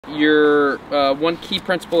your one key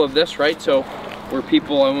principle of this, right? So where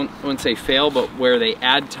people, I wouldn't say fail, but where they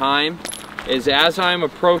add time, is as I'm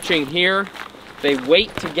approaching here, they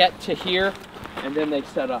wait to get to here, and then they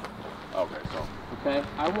set up. Okay, so. Okay,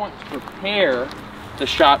 I want to prepare the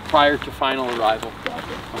shot prior to final arrival.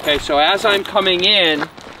 Okay, so as I'm coming in,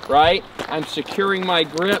 right, I'm securing my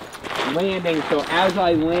grip, landing, so as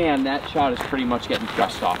I land, that shot is pretty much getting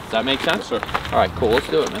thrust off. Does that make sense? Sir. All right, cool, let's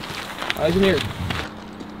do it, man. Eyes in here.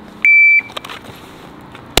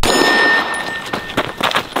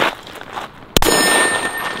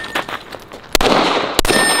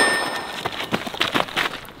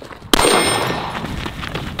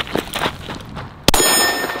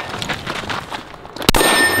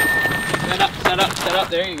 Set up,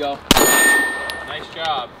 there you go. Nice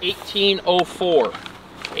job. 1804.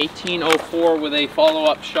 1804 with a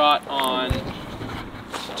follow-up shot on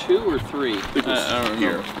 2 or 3. I don't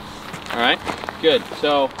remember. All right, good.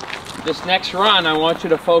 So this next run, I want you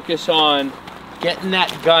to focus on getting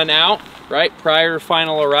that gun out, right, prior to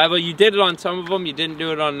final arrival. You did it on some of them, you didn't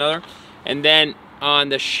do it on another. And then on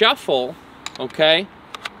the shuffle, okay,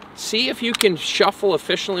 see if you can shuffle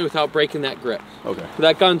efficiently without breaking that grip. Okay. So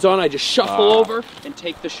that gun's on, I just shuffle over and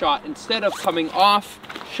take the shot. Instead of coming off,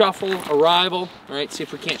 shuffle, arrival. All right, see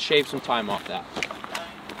if we can't shave some time off that.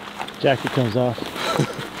 Jacket comes off.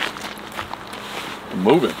 I'm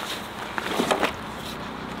moving.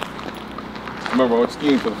 I remember I went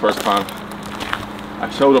skiing for the first time. I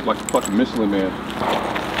showed up like a fucking Michelin man.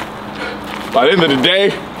 By the end of the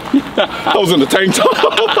day, I was in the tank top.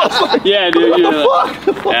 I was like, yeah, dude. What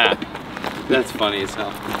the fuck? Yeah, that's funny as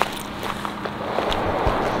hell.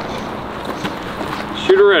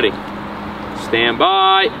 Shooter ready. Stand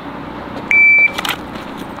by.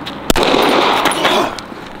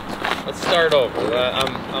 Let's start over.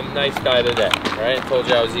 I'm nice guy today. All right, I told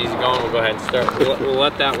you I was easy going. We'll go ahead and start. We'll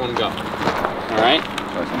let that one go. All right.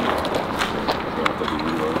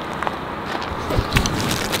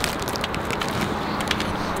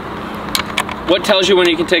 What tells you when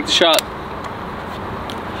you can take the shot?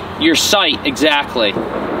 Your sight, exactly.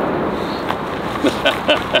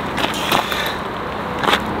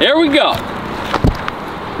 There we go.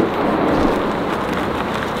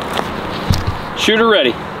 Shooter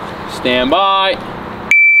ready. Stand by.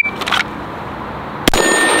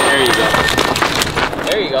 There you go.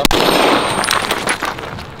 There you go.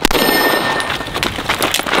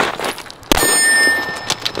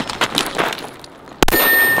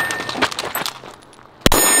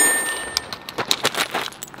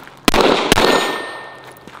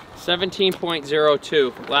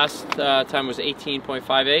 .02. Last time was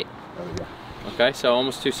 18.58. Oh, yeah. Okay, so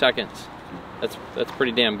almost 2 seconds. That's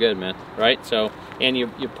pretty damn good, man. Right? So, and you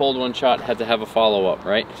pulled one shot, had to have a follow-up,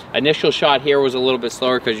 right? Initial shot here was a little bit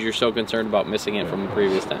slower because you're so concerned about missing it from the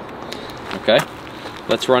previous time. Okay,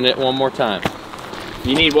 let's run it one more time.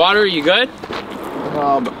 You need water? You good?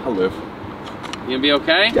 I'll live. You gonna be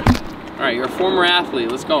okay? Yeah. All right, you're a former athlete.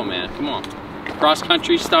 Let's go, man. Come on.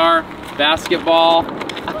 Cross-country star, basketball.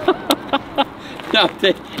 No,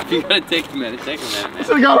 if you're gonna take a minute, man.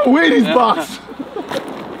 So I got a Wheaties box.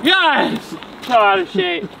 Guys, so out of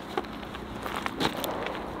shape.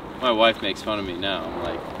 My wife makes fun of me now. I'm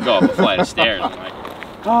like, go up a flight of stairs. I'm like,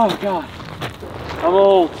 oh God, I'm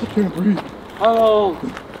old. I can't breathe. I'm old.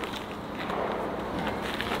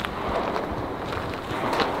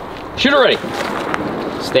 Shooter ready.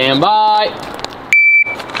 Stand by.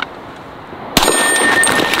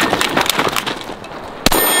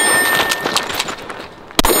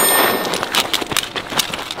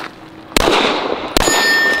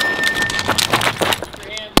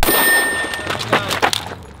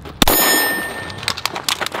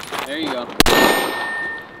 There you go.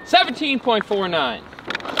 17.49.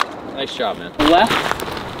 Nice job, man.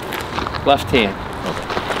 Left hand.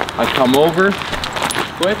 I come over,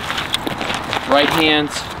 quick. Right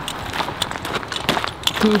hands,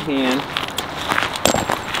 2 hands,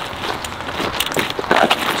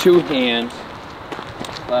 2 hands,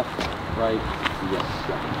 left, right, yes.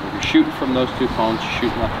 If you're shooting from those 2 phones,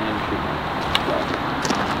 shoot left hand, shoot right.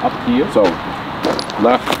 Up to you. So,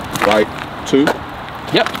 left, right, 2.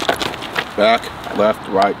 Yep. Back, left,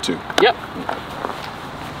 right, 2. Yep.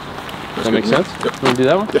 Does that make sense? Yep. You want to do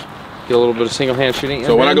that one? Yeah. Get a little bit of single hand shooting.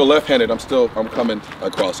 So when I go left-handed, I'm coming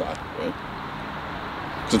cross-eyed, right?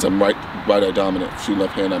 Since I'm right-eye dominant, shoot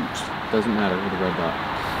left hand, Doesn't matter with the red dot.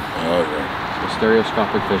 Oh, yeah. So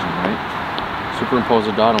stereoscopic vision, right? Superimpose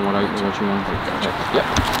a dot on what you want to do. Gotcha. Yep.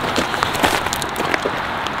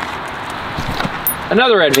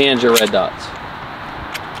 Another advantage of red dots.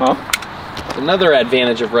 Huh? Another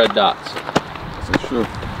advantage of red dots. That's true.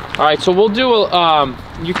 All right, so we'll do a,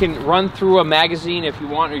 you can run through a magazine if you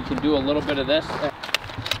want, or you can do a little bit of this.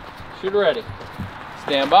 Shooter ready.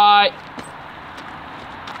 Stand by.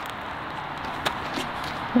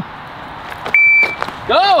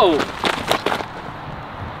 Go!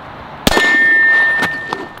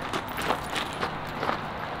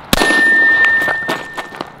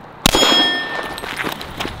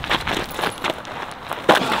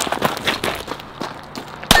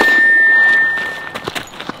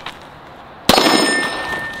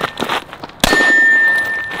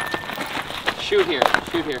 Shoot here,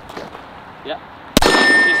 shoot here. Yep.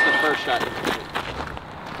 Just the first shot.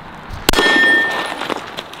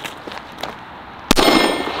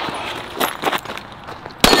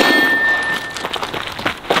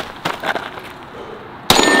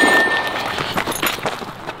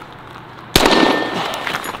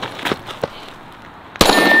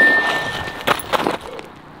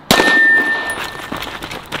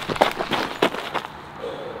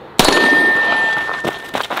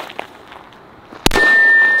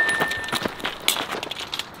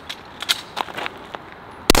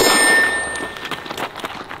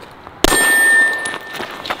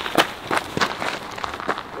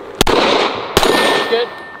 Good.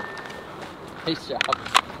 Nice job.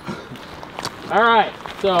 All right,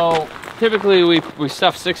 so typically we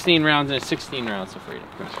stuff 16 rounds in 16 rounds of freedom.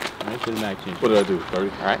 Right to the mag change. What did I do? 30?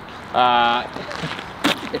 All right.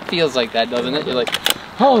 It feels like that, doesn't it? You're like,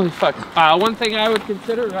 holy fuck. One thing I would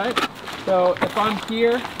consider, right? So if I'm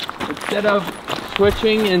here, instead of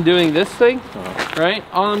switching and doing this thing, right?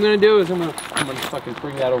 All I'm gonna do is I'm gonna fucking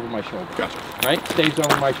bring that over my shoulder. Gotcha. Right? Stays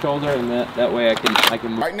over my shoulder, and that way I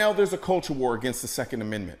can move. Right now there's a culture war against the Second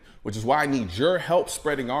Amendment, which is why I need your help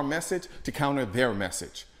spreading our message to counter their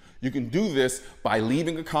message. You can do this by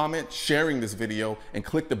leaving a comment, sharing this video, and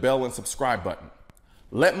click the bell and subscribe button.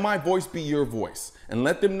 Let my voice be your voice, and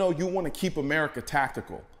let them know you want to keep America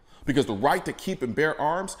tactical. Because the right to keep and bear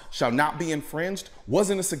arms shall not be infringed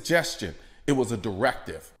wasn't a suggestion, it was a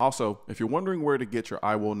directive. Also, if you're wondering where to get your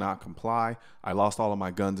I will not comply, I lost all of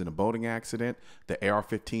my guns in a boating accident, the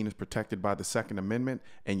AR-15 is protected by the Second Amendment,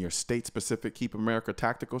 and your state-specific Keep America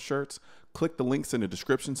Tactical shirts, click the links in the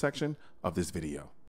description section of this video.